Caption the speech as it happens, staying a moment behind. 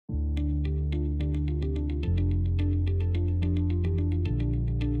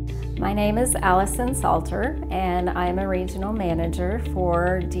My name is Allison Salter, and I'm a regional manager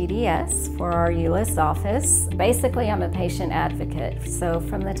for DDS for our Euless office. Basically, I'm a patient advocate. So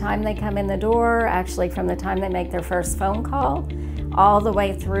from the time they come in the door, actually from the time they make their first phone call, all the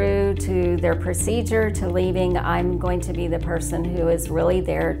way through to their procedure to leaving, I'm going to be the person who is really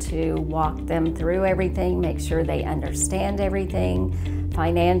there to walk them through everything, make sure they understand everything,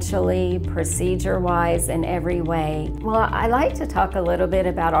 financially, procedure-wise, in every way. Well, I like to talk a little bit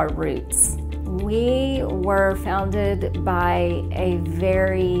about our roots. We were founded by a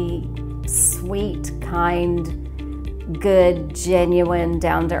very sweet, kind, good, genuine,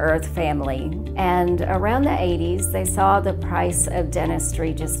 down-to-earth family. And around the 80s, they saw the price of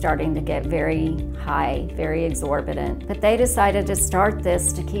dentistry just starting to get very high, very exorbitant. But they decided to start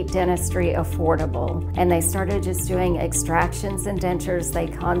this to keep dentistry affordable. And they started just doing extractions and dentures. They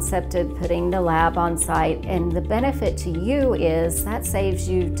concepted putting the lab on site. And the benefit to you is that saves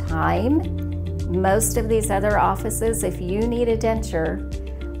you time. Most of these other offices, if you need a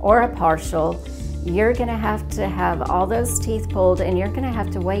denture or a partial, you're gonna have to have all those teeth pulled, and you're gonna have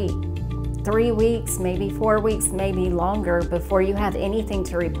to wait 3 weeks, maybe 4 weeks, maybe longer before you have anything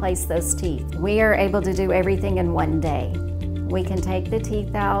to replace those teeth. We are able to do everything in one day. We can take the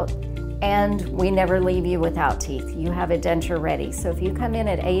teeth out, and we never leave you without teeth. You have a denture ready. So if you come in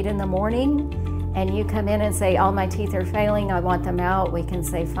at 8 in the morning and you come in and say, all my teeth are failing, I want them out, we can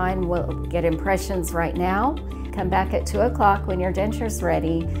say, fine, we'll get impressions right now. Come back at 2 o'clock when your denture's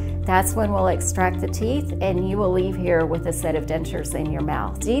ready. That's when we'll extract the teeth, and you will leave here with a set of dentures in your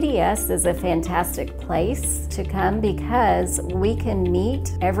mouth. DDS is a fantastic place to come because we can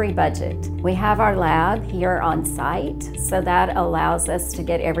meet every budget. We have our lab here on site, so that allows us to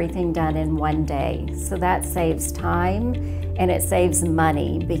get everything done in one day. So that saves time and it saves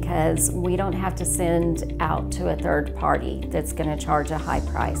money because we don't have to send out to a third party that's going to charge a high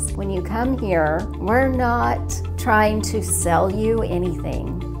price. When you come here, we're not trying to sell you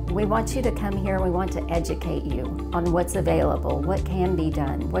anything. We want you to come here and we want to educate you on what's available, what can be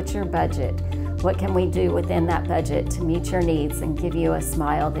done, what's your budget, what can we do within that budget to meet your needs and give you a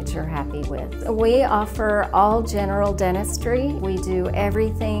smile that you're happy with. We offer all general dentistry. We do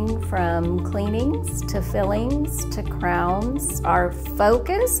everything from cleanings to fillings to crowns. Our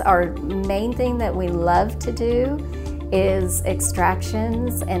focus, our main thing that we love to do is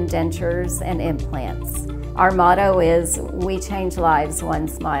extractions and dentures and implants. Our motto is, we change lives one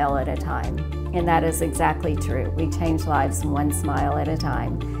smile at a time. And that is exactly true. We change lives one smile at a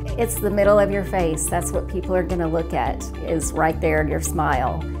time. It's the middle of your face. That's what people are gonna look at, is right there, your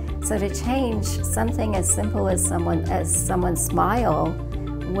smile. So to change something as simple as someone's smile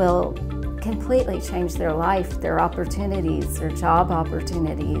will completely change their life, their opportunities, their job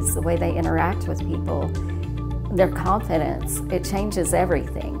opportunities, the way they interact with people, their confidence. It changes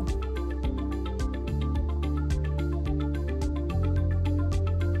everything.